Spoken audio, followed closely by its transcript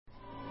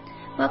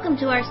Welcome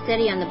to our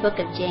study on the book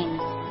of James.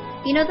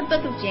 You know, the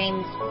book of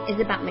James is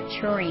about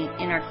maturing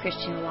in our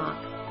Christian walk,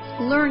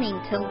 learning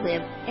to live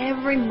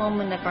every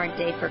moment of our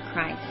day for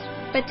Christ.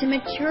 But to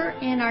mature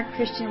in our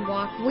Christian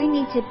walk, we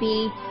need to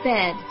be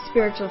fed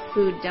spiritual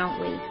food,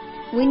 don't we?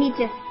 We need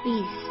to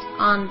feast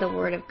on the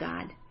Word of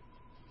God.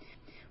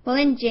 Well,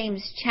 in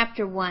James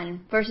chapter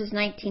 1, verses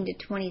 19 to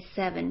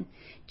 27,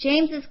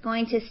 James is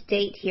going to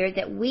state here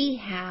that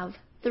we have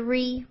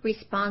 3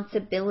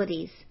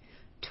 responsibilities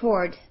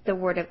toward the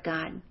Word of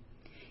God.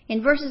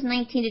 In verses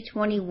 19 to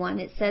 21,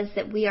 it says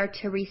that we are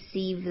to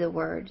receive the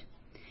Word.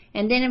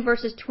 And then in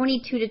verses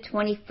 22 to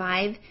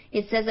 25,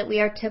 it says that we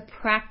are to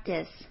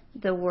practice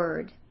the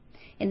Word.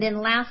 And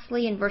then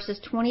lastly, in verses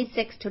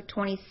 26 to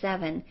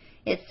 27,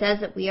 it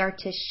says that we are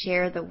to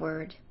share the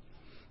Word.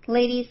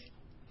 Ladies,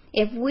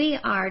 if we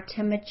are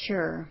to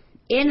mature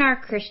in our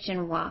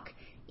Christian walk,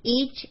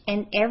 each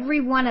and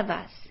every one of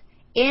us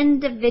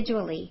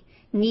individually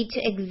need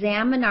to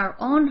examine our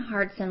own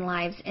hearts and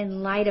lives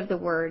in light of the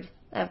Word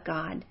of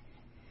God.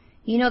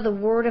 You know, the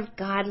Word of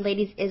God,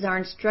 ladies, is our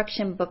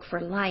instruction book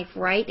for life,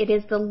 right? It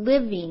is the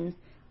living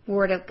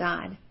Word of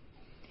God.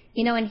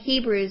 You know, in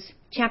Hebrews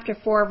chapter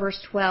 4,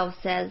 verse 12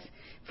 says,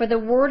 "For the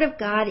Word of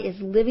God is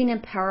living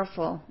and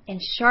powerful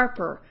and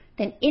sharper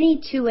than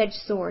any two-edged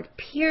sword,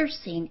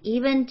 piercing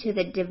even to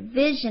the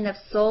division of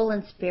soul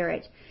and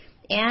spirit,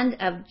 and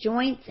of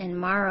joints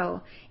and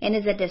marrow, and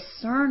is a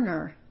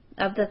discerner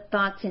of the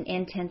thoughts and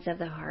intents of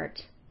the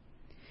heart."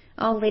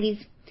 Oh,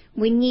 ladies,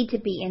 we need to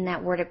be in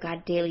that Word of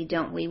God daily,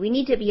 don't we? We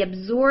need to be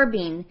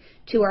absorbing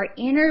to our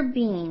inner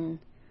being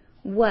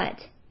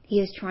what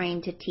He is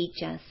trying to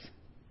teach us.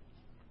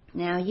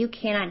 Now, you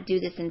cannot do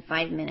this in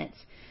 5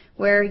 minutes,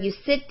 where you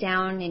sit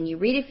down and you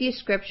read a few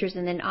scriptures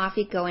and then off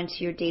you go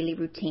into your daily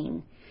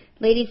routine.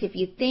 Ladies, if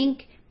you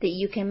think that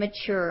you can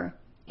mature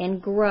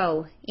and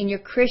grow in your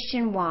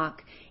Christian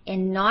walk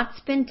and not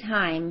spend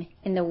time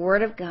in the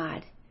Word of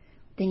God,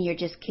 then you're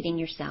just kidding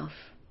yourself.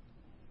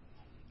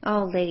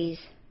 Oh, ladies,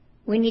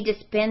 we need to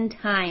spend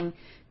time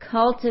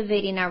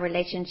cultivating our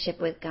relationship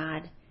with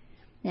God.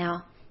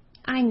 Now,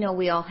 I know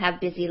we all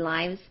have busy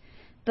lives,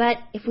 but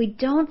if we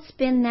don't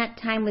spend that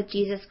time with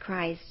Jesus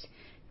Christ,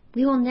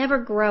 we will never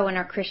grow in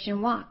our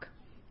Christian walk,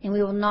 and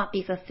we will not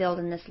be fulfilled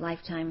in this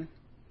lifetime.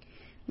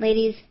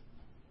 Ladies,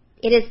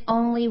 it is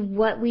only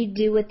what we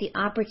do with the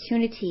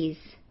opportunities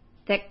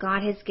that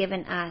God has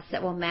given us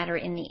that will matter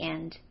in the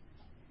end.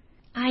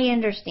 I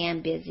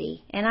understand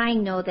busy, and I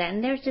know that,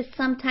 and there's just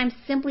sometimes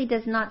simply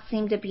does not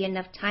seem to be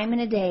enough time in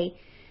a day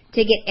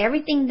to get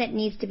everything that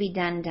needs to be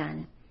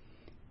done.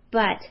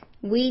 But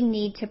we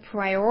need to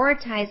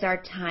prioritize our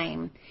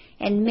time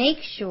and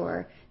make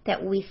sure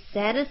that we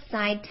set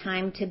aside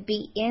time to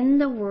be in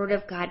the Word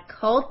of God,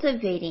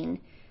 cultivating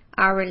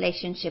our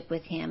relationship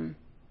with Him.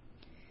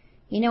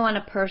 You know, on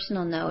a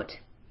personal note,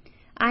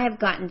 I have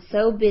gotten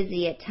so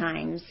busy at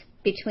times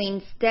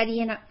between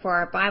studying for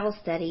our Bible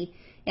study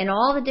and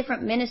all the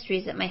different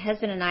ministries that my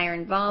husband and I are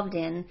involved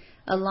in,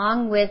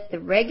 along with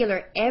the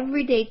regular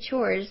everyday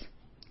chores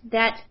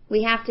that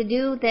we have to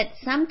do, that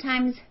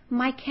sometimes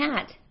my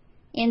cat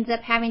ends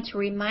up having to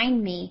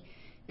remind me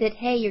that,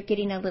 hey, you're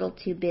getting a little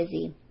too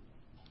busy.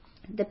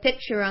 The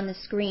picture on the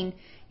screen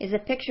is a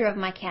picture of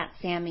my cat,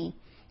 Sammy,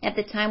 at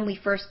the time we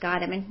first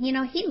got him. And, you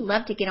know, he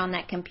loved to get on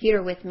that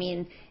computer with me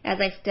and as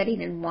I studied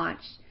and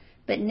watched.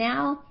 But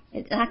now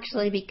it's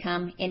actually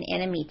become an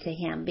enemy to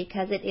him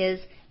because it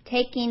is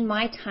taking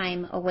my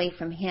time away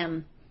from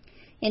him.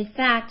 In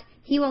fact,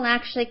 he will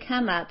actually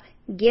come up,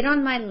 get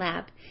on my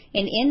lap,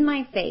 and in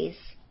my face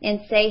and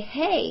say,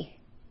 "Hey,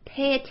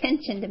 pay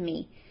attention to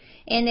me."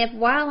 And if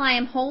while I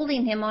am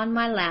holding him on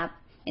my lap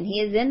and he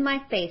is in my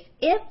face,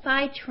 if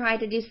I try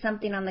to do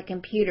something on the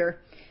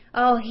computer,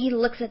 oh, he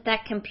looks at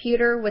that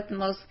computer with the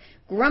most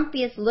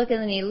grumpiest look,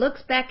 and then he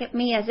looks back at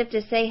me as if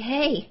to say,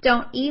 "Hey,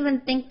 don't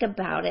even think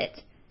about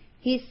it."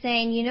 He's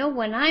saying, you know,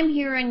 when I'm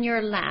here in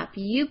your lap,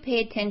 you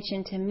pay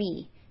attention to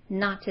me,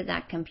 not to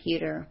that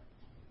computer.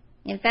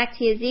 In fact,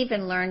 he has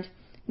even learned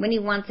when he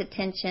wants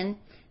attention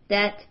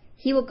that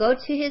he will go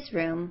to his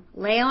room,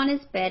 lay on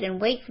his bed, and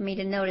wait for me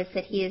to notice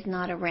that he is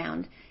not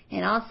around.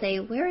 And I'll say,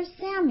 "Where is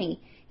Sammy?"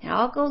 And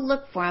I'll go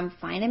look for him,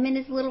 find him in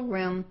his little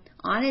room,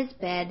 on his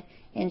bed,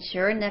 and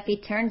sure enough, he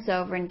turns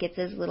over and gets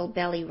his little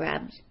belly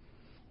rubbed.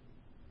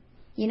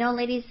 You know,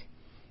 ladies,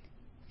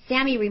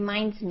 Sammy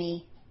reminds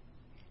me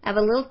of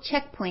a little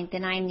checkpoint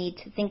that I need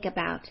to think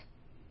about.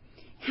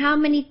 How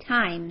many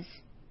times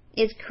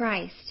is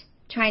Christ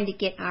trying to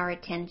get our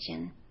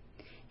attention?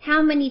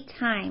 How many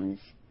times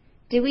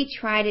do we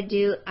try to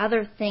do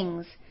other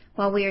things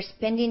while we are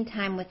spending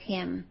time with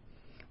Him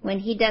when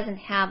He doesn't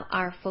have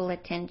our full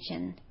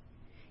attention?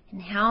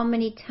 And how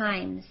many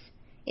times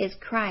is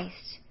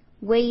Christ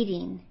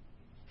waiting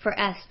for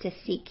us to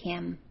seek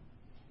Him?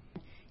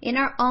 In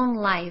our own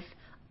life,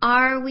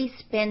 are we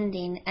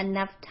spending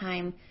enough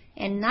time,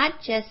 and not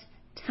just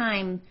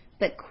time,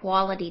 but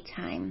quality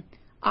time?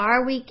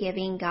 Are we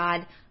giving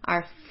God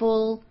our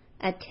full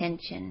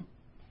attention?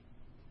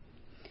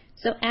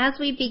 So as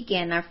we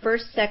begin our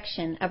first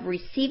section of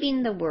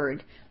receiving the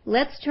Word,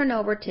 let's turn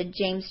over to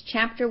James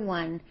chapter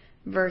 1,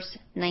 verse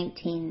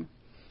 19.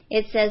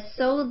 It says,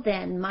 "So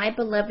then, my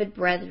beloved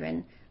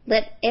brethren,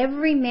 let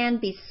every man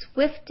be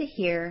swift to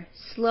hear,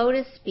 slow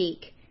to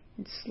speak,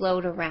 and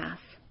slow to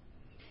wrath."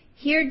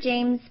 Here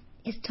James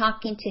is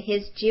talking to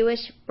his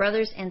Jewish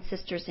brothers and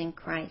sisters in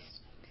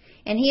Christ,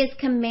 and he is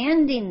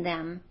commanding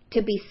them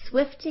to be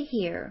swift to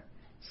hear,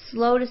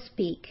 slow to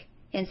speak,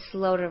 and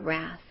slow to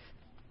wrath.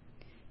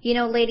 You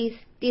know, ladies,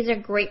 these are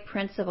great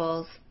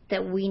principles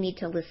that we need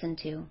to listen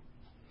to.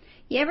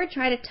 You ever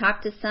try to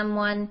talk to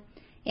someone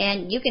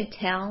and you can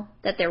tell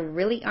that they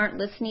really aren't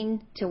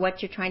listening to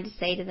what you're trying to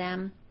say to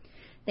them?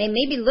 They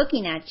may be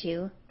looking at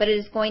you, but it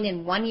is going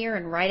in one ear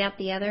and right out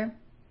the other.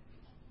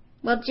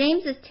 Well,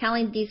 James is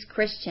telling these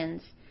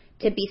Christians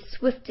to be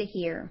swift to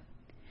hear.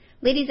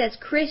 Ladies, as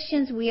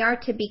Christians, we are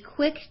to be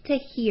quick to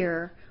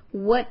hear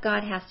what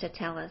God has to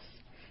tell us.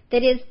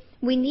 That is,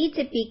 we need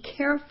to be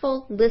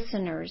careful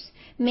listeners,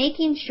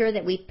 making sure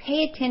that we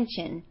pay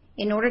attention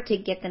in order to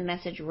get the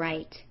message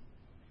right.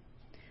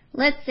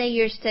 Let's say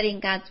you're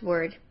studying God's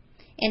Word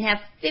and have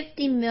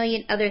 50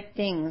 million other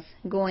things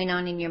going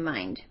on in your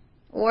mind,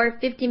 or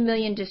 50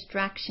 million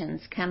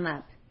distractions come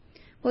up.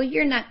 Well,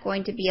 you're not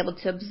going to be able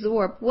to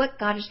absorb what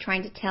God is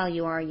trying to tell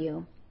you, are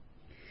you?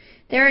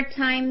 There are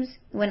times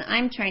when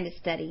I'm trying to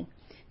study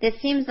that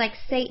seems like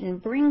Satan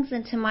brings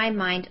into my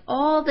mind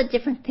all the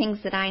different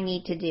things that I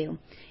need to do.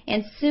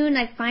 And soon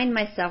I find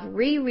myself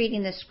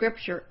rereading the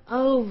scripture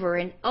over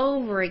and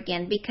over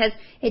again because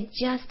it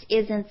just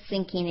isn't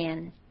sinking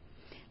in.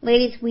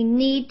 Ladies, we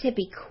need to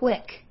be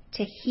quick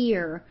to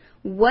hear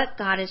what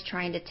God is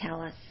trying to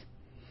tell us.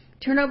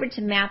 Turn over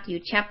to Matthew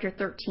chapter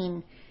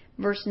 13,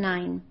 verse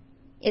 9.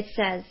 It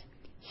says,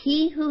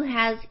 "He who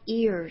has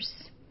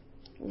ears,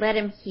 let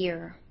him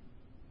hear."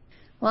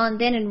 Well, and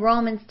then in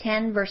Romans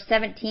 10, verse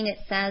 17, it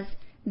says,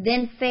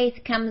 "Then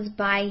faith comes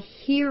by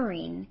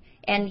hearing,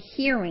 and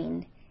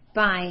hearing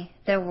by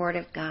the Word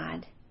of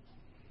God."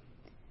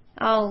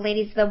 Oh,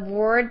 ladies, the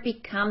Word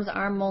becomes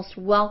our most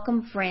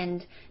welcome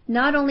friend,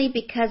 not only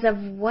because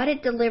of what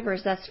it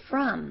delivers us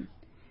from,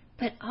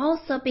 but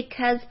also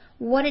because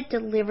what it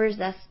delivers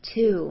us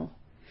to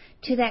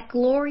that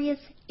glorious,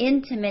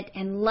 intimate,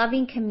 and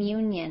loving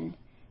communion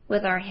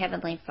with our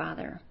Heavenly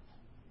Father.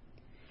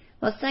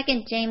 Well,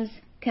 2 James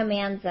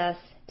commands us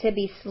to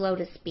be slow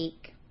to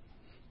speak.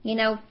 You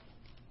know,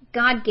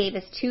 God gave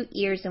us 2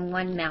 ears and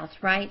 1 mouth,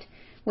 right?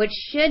 Which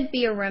should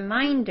be a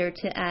reminder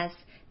to us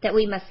that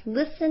we must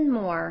listen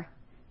more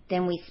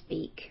than we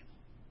speak.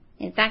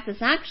 In fact,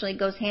 this actually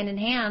goes hand in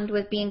hand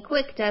with being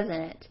quick,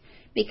 doesn't it?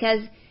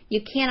 Because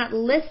you cannot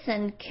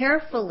listen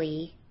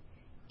carefully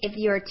if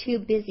you are too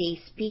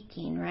busy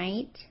speaking,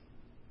 right?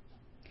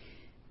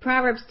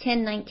 Proverbs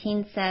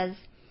 10:19 says,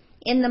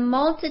 "In the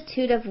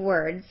multitude of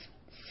words,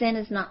 sin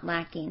is not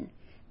lacking,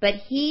 but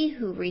he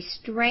who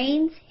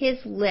restrains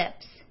his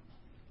lips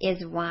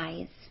is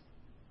wise."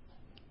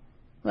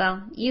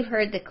 Well, you've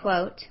heard the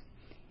quote,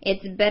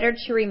 "It's better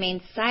to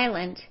remain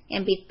silent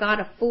and be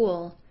thought a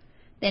fool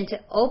than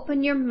to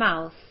open your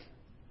mouth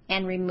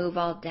and remove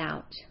all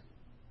doubt."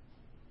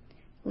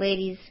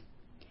 Ladies,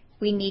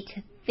 we need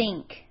to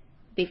think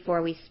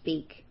before we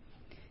speak.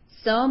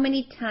 So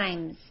many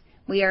times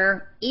we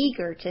are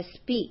eager to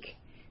speak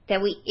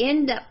that we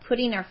end up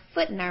putting our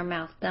foot in our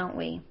mouth, don't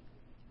we?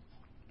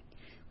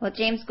 Well,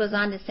 James goes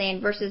on to say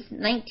in verses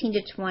 19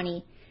 to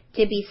 20,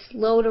 to be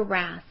slow to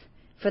wrath,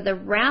 for the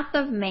wrath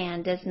of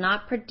man does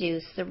not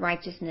produce the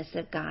righteousness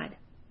of God.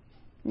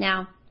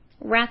 Now,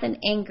 wrath and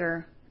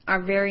anger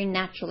are very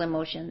natural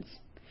emotions.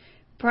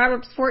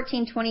 Proverbs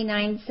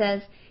 14:29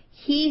 says,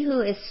 "He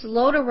who is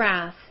slow to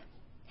wrath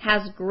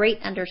has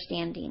great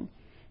understanding,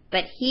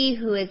 but he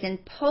who is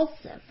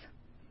impulsive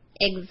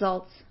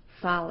exalts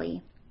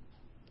folly."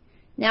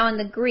 Now in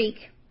the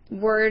Greek,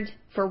 word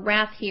for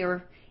wrath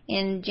here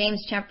in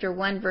James chapter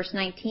 1 verse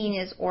 19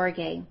 is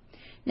orge.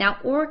 Now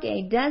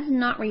orge does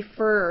not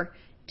refer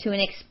to an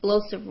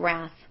explosive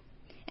wrath,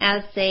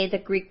 as say the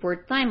Greek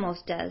word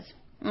thymos does.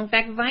 In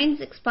fact,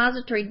 Vine's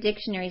Expository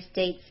Dictionary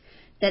states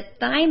that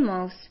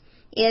thymos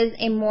is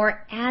a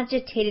more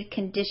agitated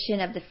condition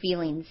of the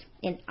feelings,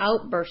 an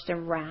outburst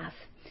of wrath,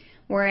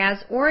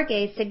 whereas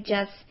orge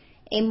suggests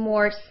a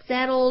more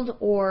settled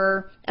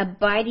or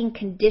abiding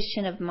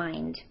condition of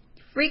mind.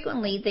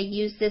 Frequently, they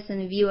use this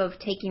in view of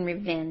taking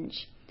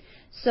revenge.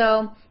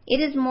 So it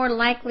is more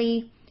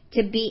likely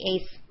to be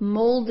a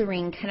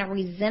smoldering, kind of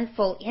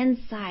resentful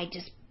inside,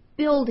 just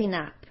building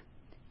up,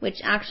 which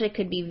actually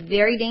could be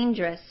very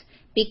dangerous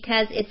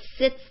because it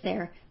sits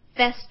there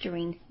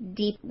festering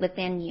deep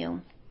within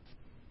you.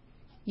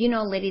 You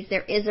know, ladies,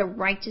 there is a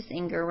righteous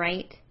anger,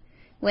 right?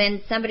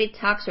 When somebody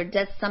talks or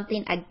does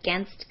something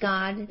against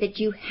God, that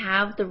you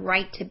have the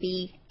right to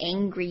be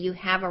angry. You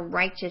have a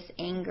righteous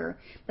anger.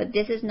 But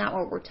this is not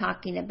what we're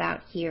talking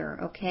about here,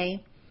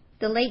 okay?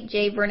 The late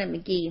J. Vernon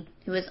McGee,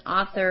 who is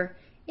author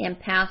and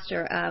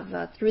pastor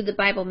of Through the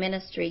Bible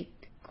Ministry,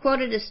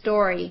 quoted a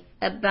story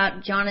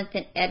about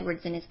Jonathan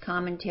Edwards in his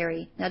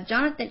commentary. Now,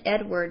 Jonathan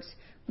Edwards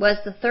was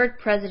the 3rd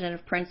president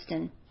of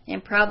Princeton.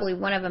 and probably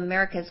one of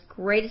America's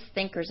greatest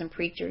thinkers and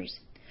preachers.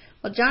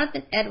 Well,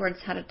 Jonathan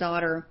Edwards had a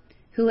daughter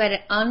who had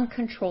an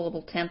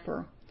uncontrollable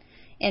temper.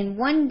 And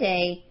one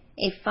day,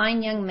 a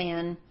fine young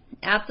man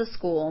at the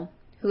school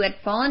who had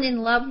fallen in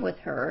love with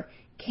her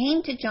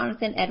came to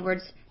Jonathan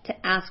Edwards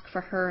to ask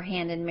for her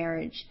hand in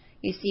marriage.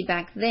 You see,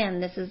 back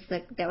then,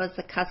 that was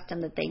the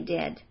custom that they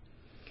did.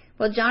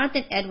 Well,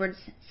 Jonathan Edwards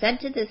said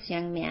to this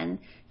young man,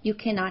 "You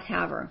cannot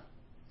have her."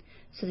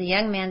 So the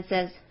young man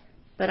says,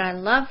 "But I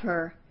love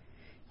her."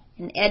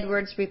 And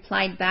Edwards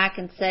replied back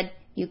and said,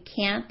 "You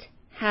can't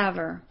have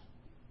her."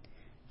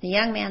 The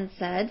young man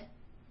said,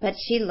 "But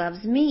she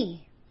loves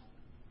me."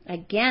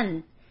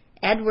 Again,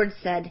 Edwards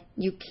said,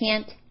 "You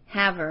can't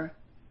have her."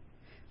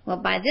 Well,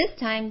 by this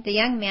time, the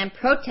young man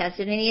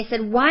protested and he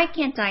said, "Why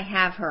can't I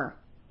have her?"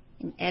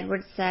 And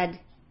Edwards said,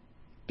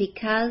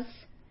 "Because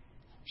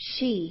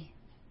she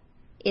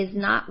is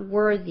not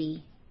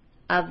worthy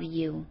of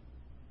you.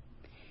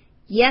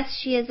 Yes,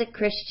 she is a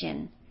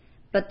Christian,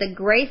 but the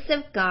grace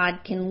of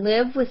God can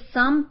live with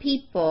some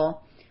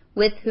people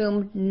with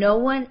whom no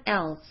one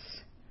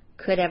else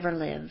could ever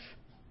live."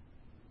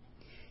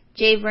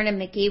 J. Vernon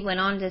McGee went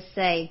on to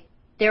say,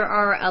 "There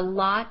are a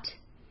lot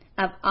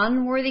of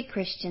unworthy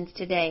Christians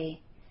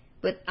today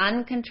with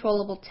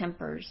uncontrollable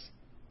tempers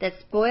that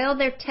spoil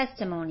their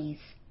testimonies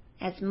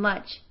as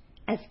much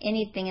as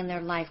anything in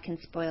their life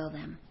can spoil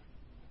them."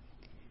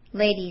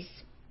 Ladies,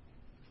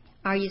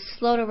 are you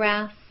slow to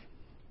wrath,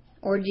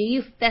 or do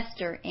you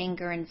fester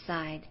anger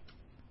inside?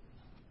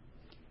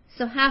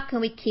 So how can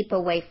we keep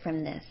away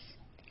from this?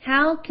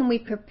 How can we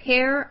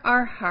prepare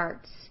our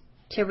hearts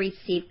to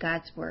receive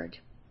God's Word?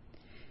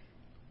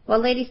 Well,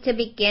 ladies, to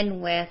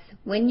begin with,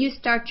 when you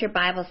start your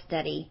Bible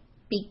study,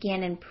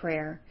 begin in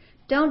prayer.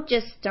 Don't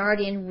just start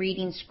in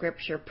reading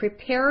Scripture.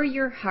 Prepare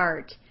your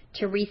heart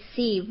to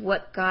receive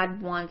what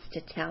God wants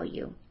to tell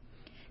you.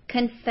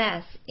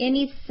 Confess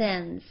any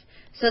sins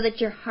so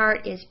that your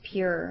heart is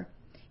pure.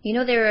 You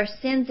know, there are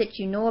sins that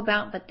you know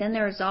about, but then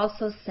there's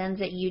also sins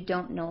that you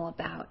don't know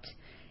about.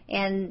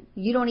 And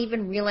you don't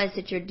even realize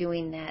that you're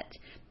doing that.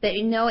 But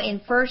you know, in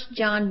 1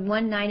 John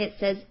 1:9 it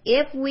says,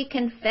 "If we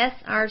confess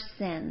our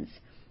sins,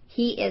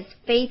 He is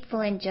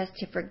faithful and just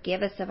to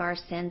forgive us of our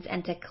sins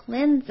and to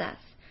cleanse us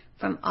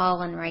from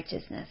all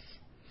unrighteousness."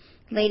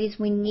 Ladies,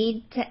 we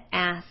need to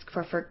ask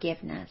for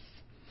forgiveness.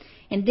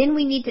 And then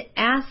we need to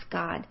ask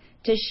God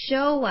to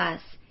show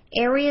us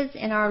areas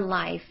in our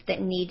life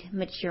that need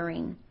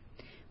maturing.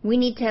 We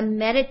need to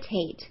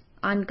meditate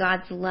on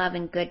God's love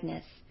and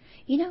goodness.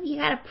 You know, you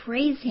got to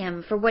praise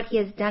Him for what He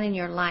has done in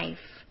your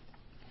life.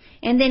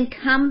 And then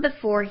come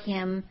before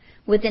Him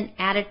with an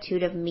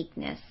attitude of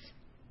meekness.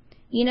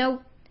 You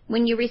know,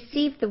 when you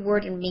receive the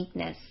word in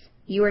meekness,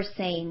 you are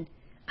saying,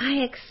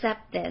 "I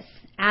accept this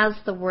as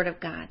the Word of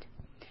God.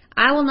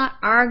 I will not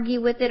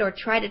argue with it or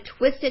try to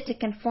twist it to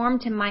conform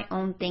to my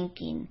own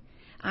thinking.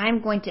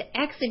 I'm going to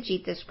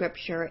exegete the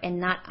Scripture and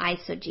not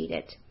eisegete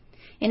it.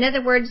 In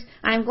other words,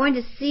 I'm going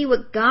to see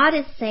what God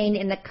is saying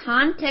in the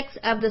context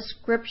of the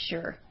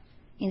Scripture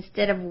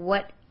instead of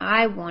what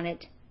I want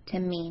it to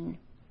mean."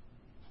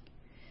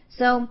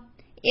 So,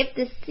 if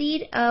the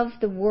seed of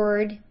the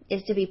Word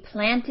is to be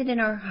planted in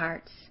our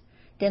hearts,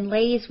 then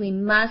ladies, we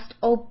must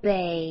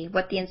obey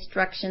what the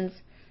instructions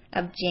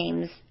of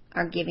James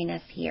are giving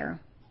us here.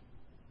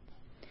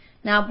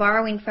 Now,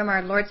 borrowing from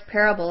our Lord's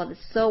parable of the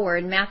sower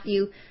in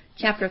Matthew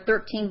chapter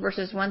 13,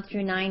 verses 1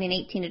 through 9 and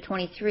 18 to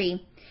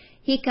 23,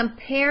 He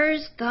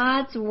compares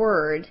God's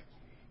Word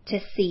to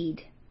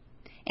seed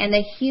and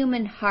the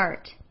human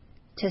heart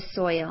to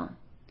soil.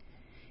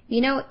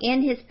 You know,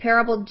 in His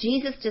parable,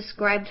 Jesus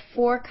described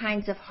 4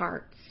 kinds of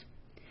hearts.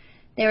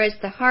 There is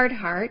the hard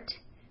heart,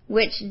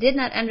 which did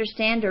not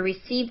understand or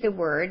receive the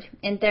Word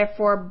and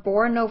therefore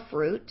bore no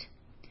fruit.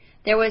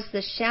 There was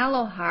the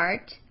shallow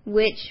heart,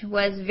 which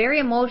was very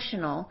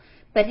emotional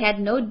but had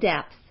no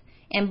depth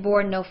and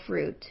bore no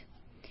fruit.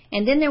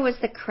 And then there was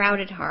the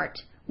crowded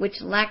heart,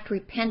 which lacked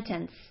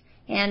repentance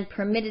and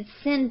permitted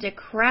sin to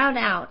crowd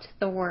out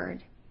the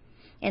Word.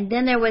 And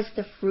then there was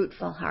the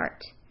fruitful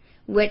heart,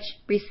 which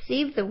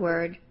received the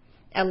Word,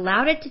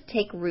 allowed it to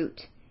take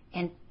root,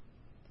 and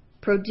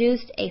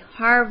produced a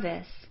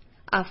harvest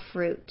of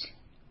fruit.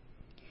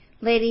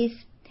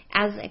 Ladies,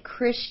 as a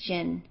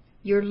Christian,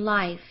 your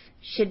life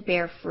should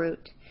bear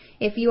fruit.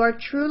 If you are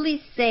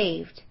truly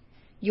saved,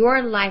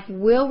 your life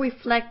will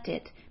reflect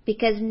it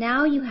because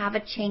now you have a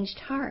changed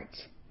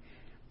heart.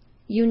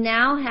 You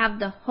now have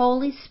the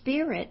Holy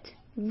Spirit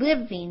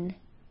living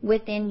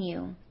within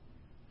you.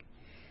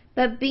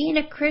 But being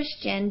a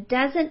Christian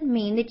doesn't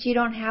mean that you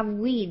don't have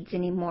weeds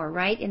anymore,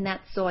 right, in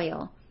that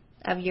soil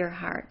of your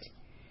heart.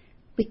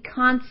 We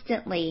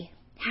constantly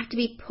have to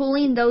be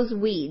pulling those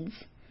weeds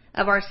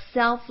of our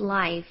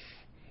self-life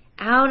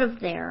out of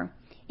there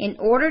in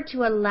order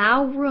to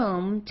allow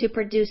room to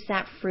produce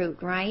that fruit,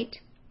 right?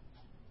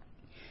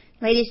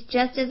 Ladies,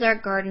 just as our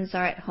gardens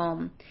are at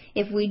home,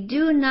 if we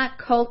do not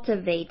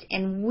cultivate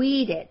and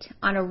weed it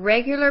on a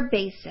regular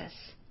basis,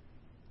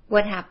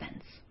 what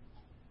happens?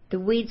 The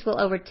weeds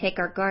will overtake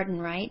our garden,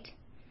 right?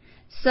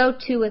 So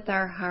too with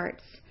our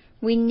hearts.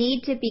 We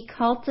need to be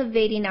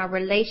cultivating our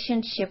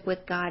relationship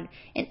with God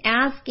and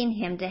asking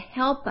Him to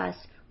help us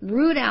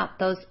root out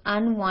those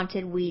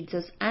unwanted weeds,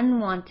 those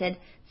unwanted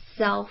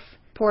self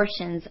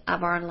portions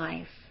of our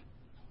life.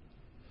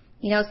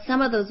 You know,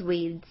 some of those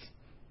weeds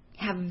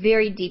have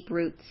very deep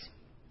roots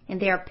and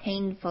they are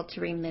painful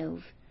to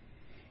remove.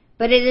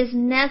 But it is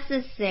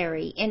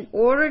necessary in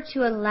order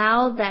to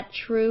allow that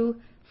true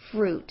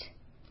fruit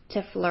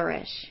to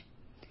flourish.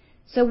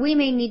 So we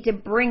may need to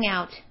bring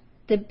out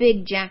the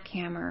big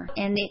jackhammer,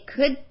 and it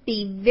could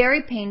be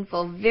very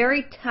painful,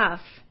 very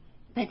tough,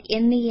 but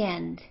in the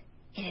end,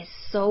 it is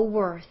so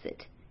worth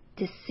it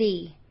to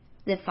see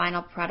the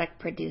final product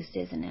produced,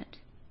 isn't it?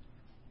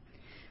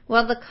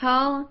 Well, the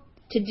call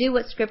to do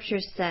what Scripture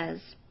says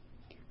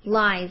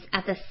lies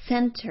at the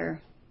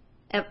center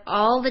of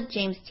all that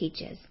James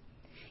teaches.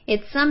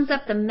 It sums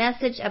up the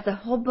message of the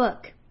whole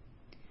book.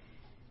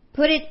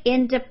 Put it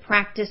into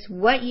practice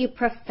what you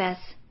profess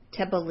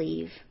to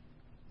believe.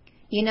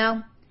 You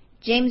know,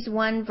 James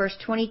 1 verse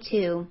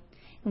 22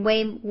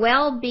 may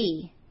well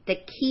be the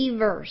key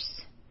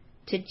verse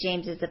to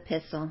James's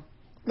epistle.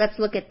 Let's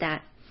look at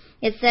that.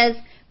 It says,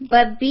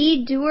 "But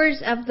be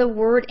doers of the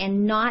word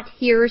and not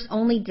hearers,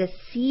 only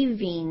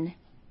deceiving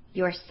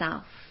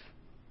yourself."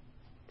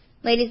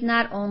 Ladies,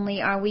 not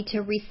only are we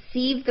to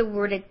receive the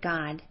word of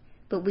God,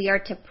 but we are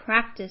to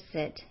practice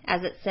it,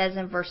 as it says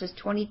in verses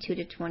 22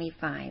 to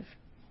 25.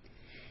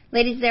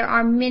 Ladies, there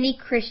are many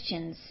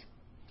Christians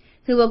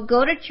who will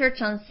go to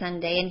church on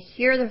Sunday and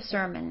hear the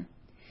sermon.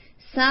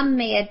 Some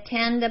may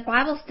attend a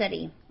Bible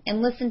study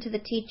and listen to the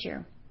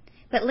teacher.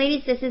 But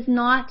ladies, this is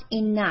not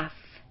enough.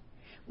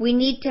 We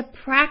need to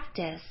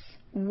practice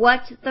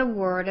what the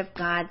Word of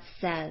God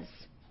says.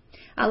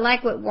 I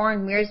like what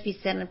Warren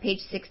Wiersbe said on page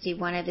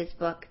 61 of his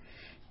book.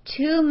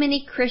 Too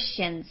many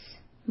Christians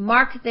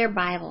mark their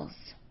Bibles,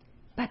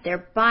 but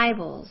their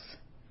Bibles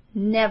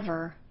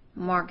never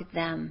mark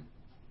them.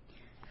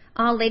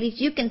 Oh, ladies,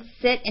 you can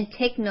sit and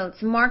take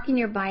notes, marking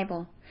your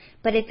Bible.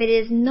 But if it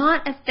is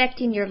not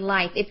affecting your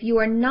life, if you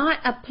are not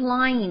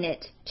applying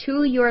it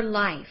to your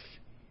life,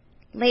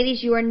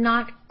 ladies, you are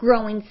not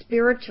growing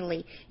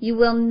spiritually. You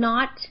will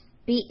not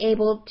be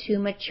able to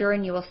mature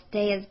and you will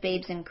stay as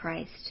babes in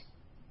Christ.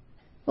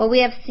 Well, we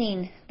have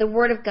seen the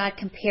Word of God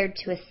compared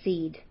to a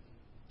seed.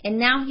 And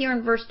now here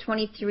in verse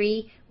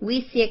 23,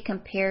 we see it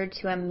compared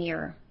to a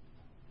mirror.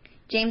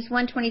 James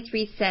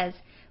 1:23 says,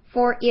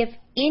 "For if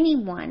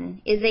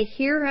anyone is a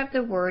hearer of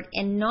the word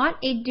and not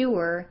a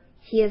doer,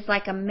 he is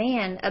like a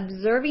man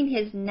observing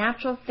his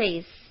natural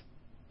face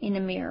in a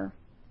mirror."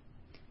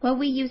 Well,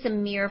 we use a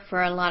mirror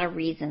for a lot of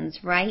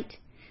reasons, right?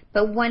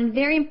 But one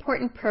very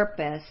important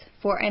purpose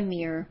for a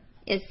mirror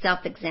is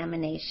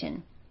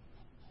self-examination.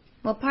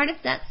 Well, part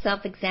of that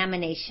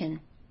self-examination,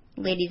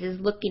 ladies, is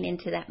looking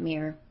into that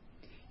mirror.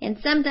 And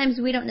sometimes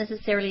we don't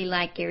necessarily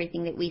like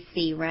everything that we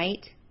see,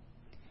 right?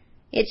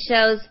 It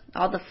shows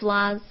all the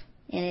flaws,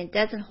 and it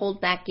doesn't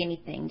hold back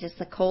anything, just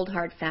the cold,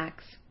 hard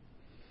facts.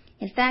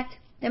 In fact,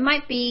 there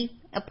might be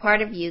a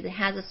part of you that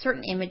has a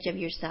certain image of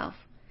yourself.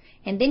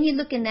 And then you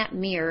look in that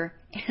mirror,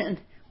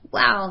 and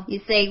wow, you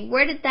say,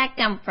 where did that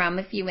come from?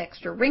 A few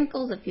extra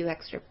wrinkles, a few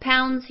extra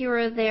pounds here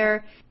or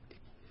there.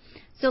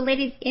 So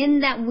ladies,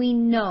 in that we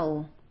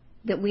know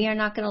that we are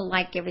not going to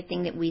like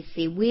everything that we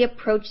see, we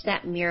approach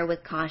that mirror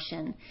with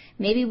caution.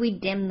 Maybe we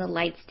dim the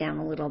lights down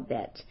a little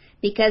bit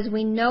because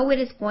we know it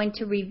is going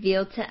to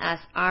reveal to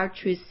us our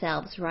true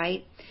selves,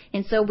 right?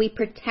 And so we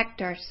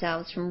protect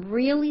ourselves from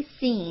really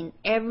seeing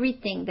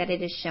everything that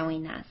it is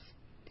showing us.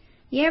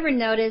 You ever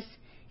notice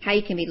how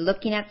you can be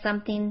looking at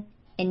something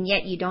and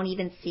yet you don't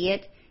even see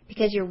it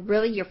because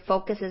your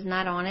focus is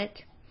not on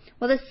it?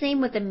 Well, the same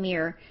with a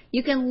mirror.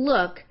 You can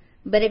look,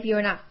 but if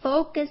you're not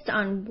focused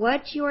on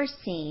what you're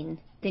seeing,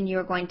 then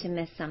you're going to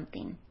miss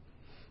something.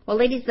 Well,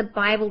 ladies, the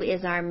Bible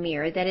is our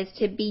mirror that is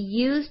to be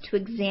used to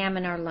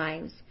examine our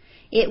lives.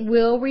 It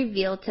will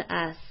reveal to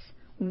us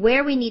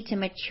where we need to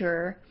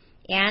mature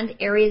and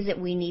areas that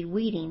we need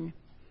weeding,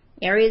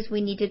 areas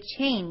we need to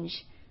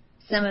change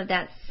some of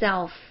that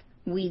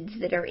self-weeds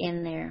that are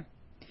in there.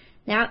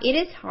 Now, it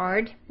is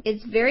hard.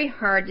 It's very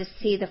hard to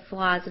see the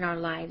flaws in our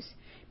lives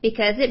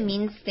because it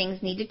means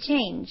things need to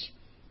change.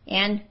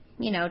 And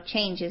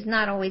change is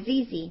not always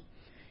easy.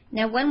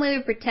 Now, one way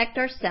we protect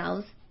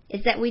ourselves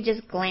is that we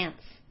just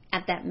glance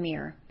at that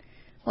mirror.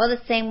 Well,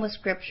 the same with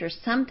Scripture.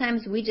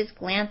 Sometimes we just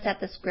glance at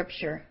the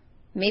Scripture,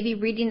 maybe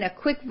reading a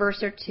quick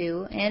verse or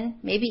two, and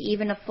maybe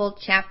even a full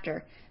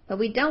chapter. But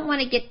we don't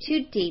want to get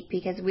too deep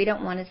because we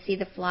don't want to see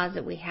the flaws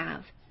that we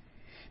have.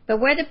 But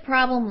where the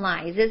problem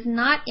lies is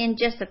not in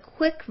just a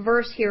quick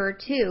verse here or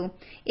two.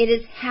 It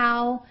is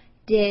how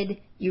did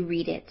you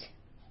read it?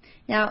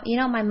 Now,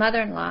 my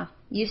mother-in-law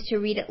used to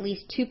read at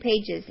least 2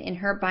 pages in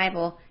her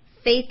Bible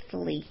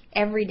faithfully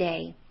every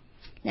day.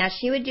 Now,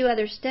 she would do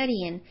other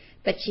studying,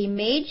 but she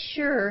made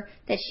sure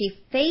that she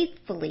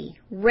faithfully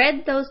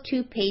read those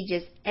 2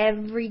 pages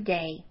every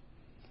day.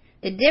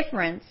 The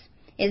difference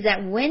is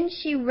that when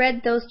she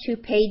read those 2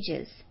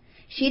 pages,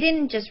 she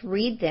didn't just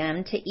read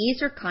them to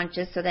ease her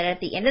conscience so that at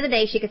the end of the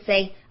day she could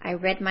say, I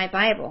read my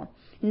Bible.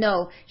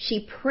 No,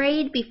 she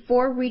prayed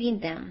before reading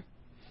them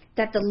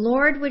that the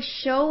Lord would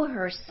show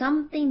her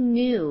something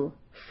new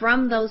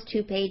from those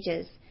 2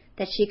 pages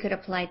that she could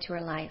apply to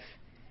her life.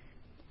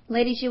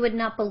 Ladies, you would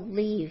not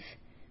believe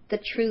the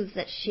truths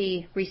that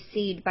she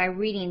received by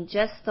reading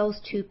just those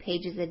 2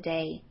 pages a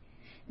day.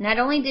 Not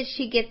only did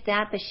she get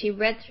that, but she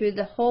read through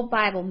the whole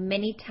Bible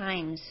many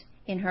times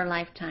in her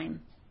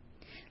lifetime.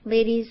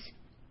 Ladies,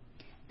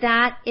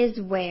 that is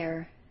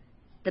where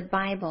the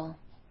Bible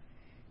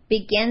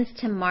begins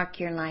to mark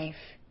your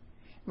life,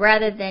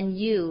 rather than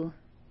you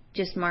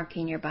just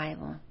marking your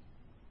Bible.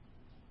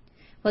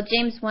 Well,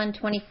 James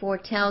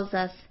 1:24 tells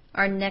us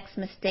our next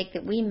mistake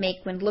that we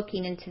make when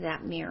looking into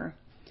that mirror.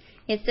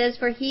 It says,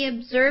 "For he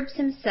observes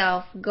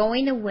himself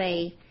going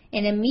away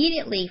and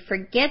immediately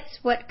forgets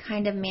what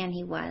kind of man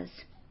he was."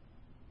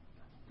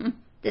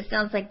 This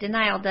sounds like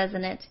denial,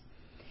 doesn't it?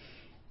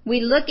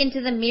 We look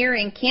into the mirror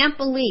and can't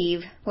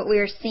believe what we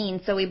are seeing,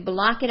 so we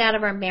block it out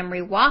of our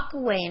memory, walk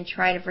away, and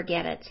try to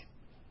forget it.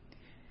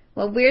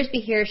 Well,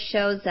 Wiersbe here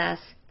shows us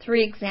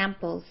 3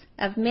 examples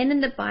of men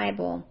in the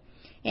Bible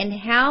and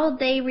how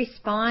they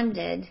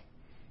responded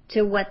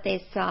to what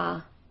they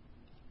saw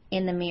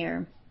in the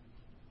mirror.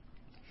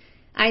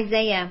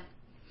 Isaiah,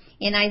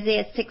 in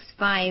Isaiah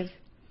 6:5,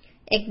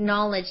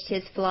 acknowledged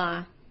his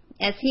flaw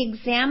as he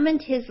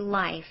examined his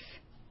life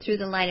through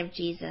the light of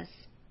Jesus.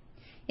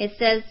 It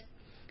says,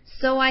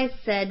 "So I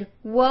said,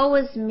 woe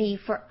is me,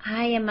 for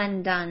I am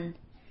undone,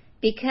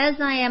 because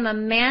I am a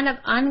man of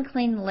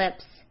unclean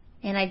lips,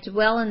 and I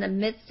dwell in the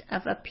midst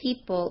of a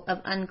people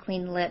of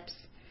unclean lips.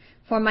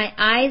 For my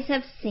eyes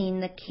have seen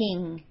the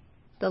King,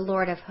 the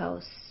Lord of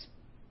hosts."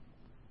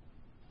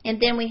 And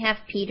then we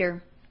have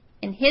Peter,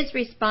 and his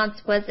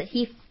response was that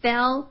he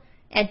fell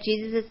at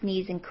Jesus'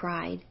 knees and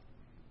cried.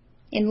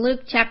 In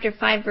Luke chapter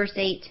 5, verse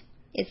 8,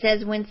 it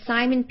says, "When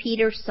Simon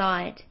Peter saw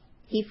it,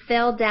 he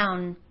fell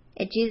down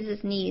at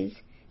Jesus' knees,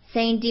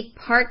 saying,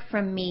 'Depart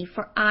from me,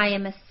 for I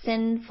am a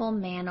sinful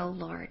man, O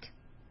Lord.'"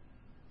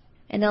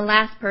 And the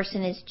last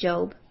person is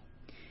Job.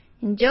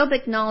 And Job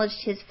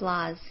acknowledged his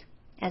flaws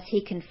as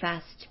he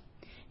confessed.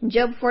 In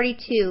Job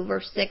 42,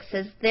 verse 6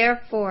 says,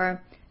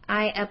 "Therefore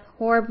I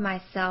abhor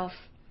myself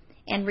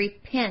and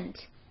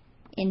repent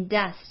in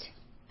dust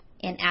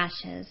and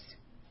ashes."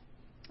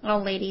 Oh,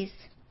 ladies,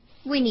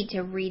 we need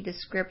to read the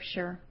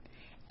scripture,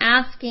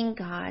 asking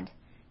God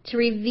to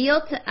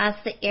reveal to us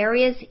the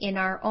areas in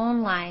our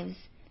own lives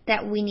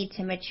that we need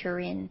to mature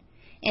in.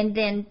 And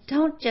then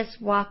don't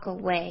just walk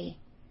away,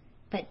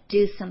 but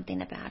do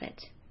something about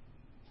it.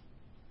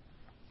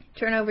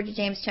 Turn over to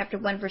James chapter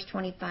 1, verse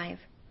 25.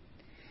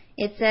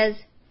 It says,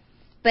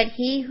 "But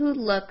he who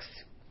looks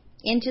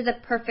into the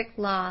perfect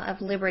law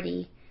of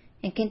liberty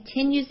and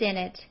continues in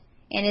it,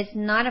 and is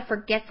not a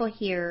forgetful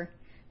hearer,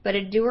 but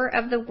a doer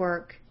of the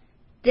work,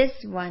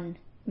 this one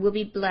will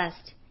be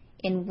blessed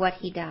in what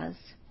he does."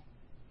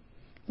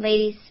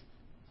 Ladies,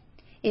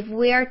 if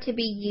we are to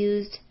be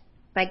used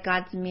by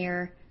God's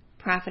mirror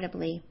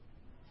profitably,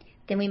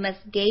 then we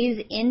must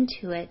gaze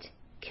into it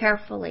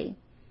carefully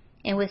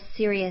and with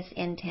serious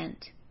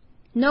intent.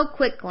 No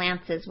quick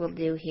glances will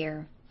do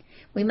here.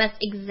 We must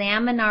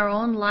examine our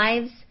own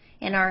lives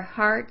and our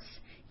hearts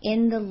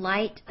in the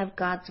light of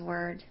God's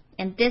Word.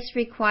 And this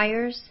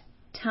requires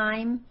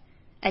time,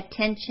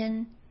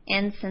 attention,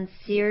 and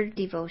sincere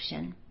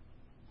devotion.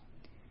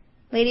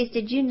 Ladies,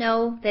 did you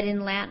know that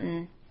in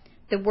Latin,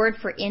 the word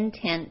for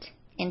intent,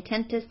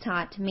 intentus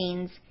tot,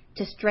 means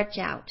to stretch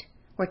out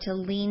or to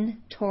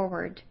lean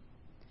toward?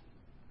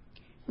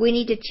 We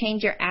need to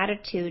change our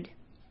attitude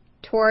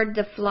toward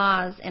the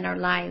flaws in our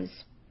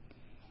lives.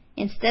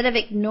 Instead of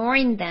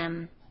ignoring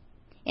them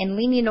and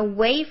leaning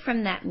away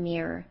from that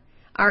mirror,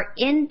 our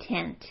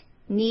intent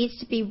needs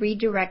to be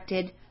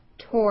redirected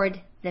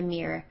toward the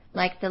mirror,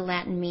 like the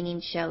Latin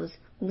meaning shows,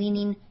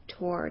 leaning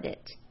toward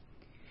it.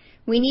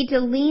 We need to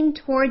lean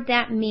toward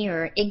that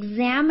mirror,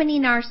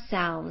 examining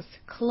ourselves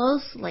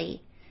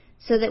closely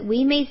so that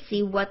we may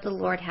see what the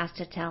Lord has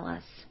to tell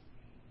us.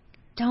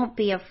 Don't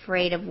be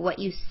afraid of what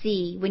you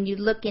see when you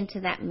look into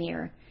that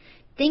mirror.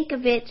 Think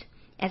of it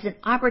as an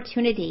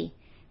opportunity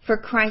for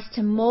Christ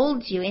to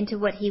mold you into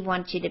what He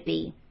wants you to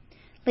be.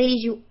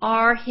 Ladies, you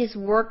are His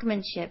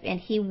workmanship, and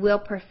He will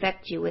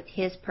perfect you with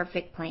His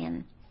perfect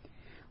plan.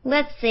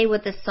 Let's say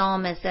what the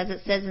psalmist, as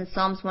it says in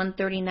Psalms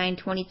 139,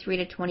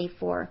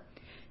 23-24.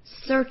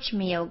 "Search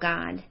me, O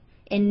God,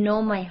 and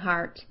know my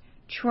heart.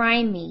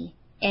 Try me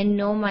and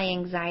know my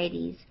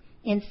anxieties,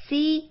 and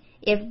see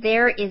if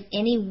there is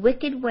any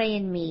wicked way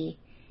in me,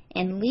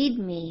 and lead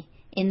me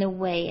in the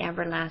way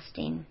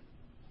everlasting."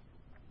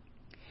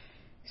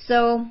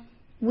 So,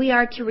 we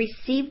are to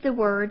receive the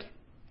Word,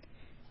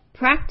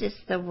 practice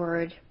the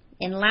Word,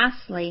 and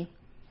lastly,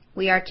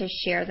 we are to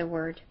share the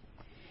Word.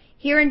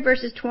 Here in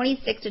verses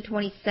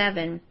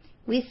 26-27,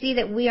 we see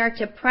that we are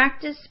to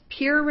practice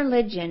pure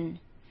religion,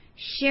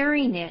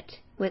 sharing it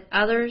with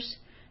others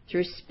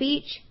through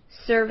speech,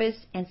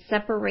 service, and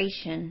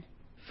separation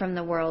from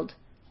the world.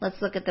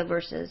 Let's look at the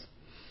verses.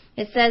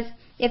 It says,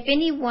 "If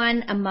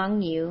anyone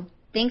among you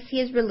thinks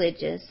he is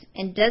religious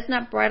and does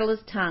not bridle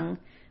his tongue,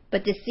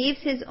 but deceives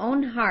his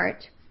own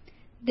heart,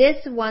 this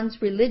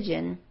one's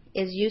religion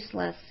is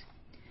useless.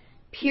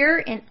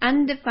 Pure and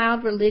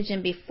undefiled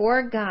religion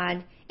before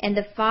God and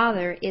the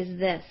Father is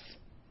this: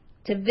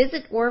 to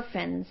visit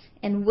orphans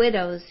and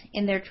widows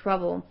in their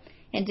trouble,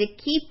 and to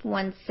keep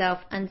oneself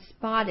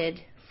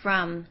unspotted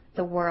from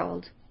the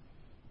world.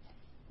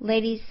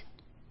 Ladies,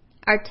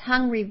 our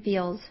tongue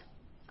reveals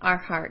our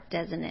heart,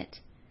 doesn't it?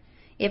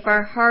 If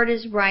our heart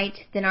is right,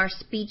 then our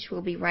speech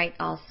will be right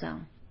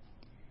also.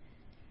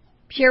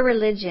 Pure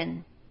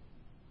religion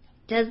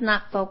does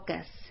not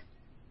focus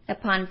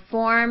upon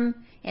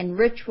form and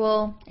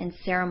ritual and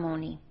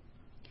ceremony.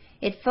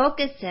 It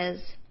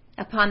focuses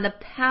upon the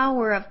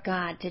power of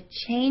God to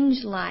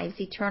change lives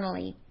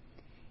eternally,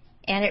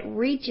 and it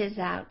reaches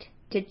out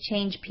to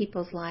change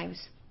people's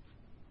lives.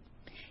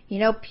 You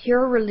know,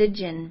 pure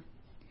religion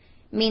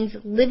means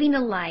living a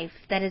life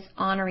that is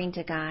honoring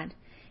to God,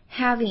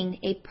 having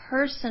a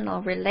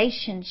personal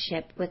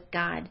relationship with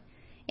God,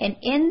 and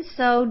in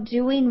so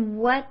doing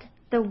what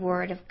the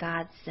Word of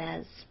God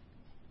says.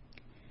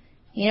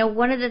 You know,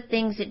 one of the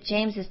things that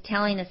James is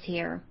telling us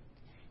here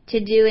to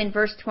do in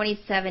verse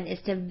 27 is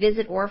to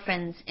visit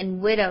orphans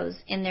and widows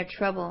in their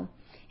trouble,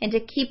 and to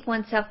keep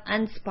oneself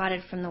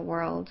unspotted from the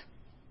world.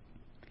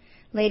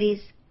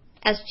 Ladies,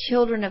 as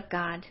children of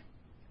God,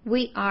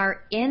 we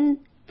are in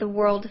the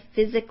world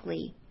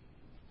physically,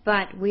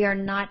 but we are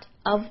not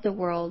of the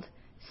world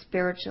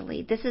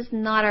spiritually. This is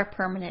not our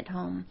permanent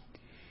home.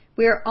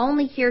 We are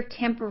only here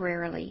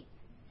temporarily.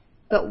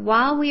 But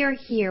while we are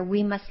here,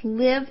 we must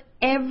live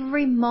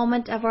every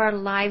moment of our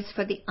lives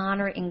for the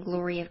honor and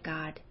glory of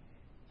God.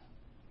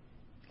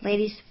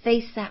 Ladies,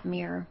 face that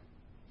mirror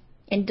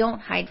and don't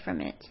hide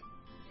from it.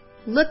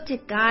 Look to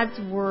God's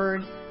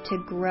Word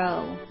to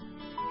grow.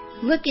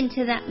 Look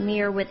into that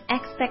mirror with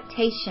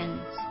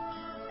expectations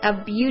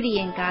of beauty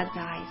in God's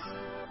eyes.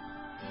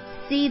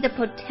 See the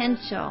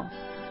potential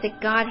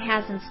that God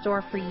has in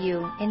store for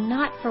you and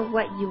not for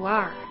what you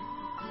are.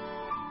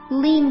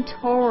 Lean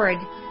toward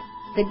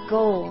the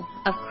goal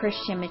of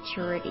Christian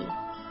maturity.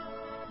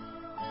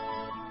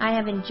 I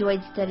have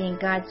enjoyed studying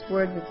God's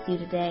Word with you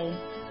today,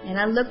 and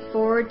I look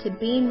forward to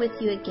being with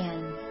you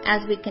again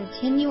as we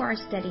continue our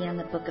study on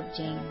the book of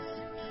James.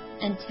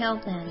 Until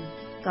then,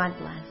 God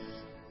bless.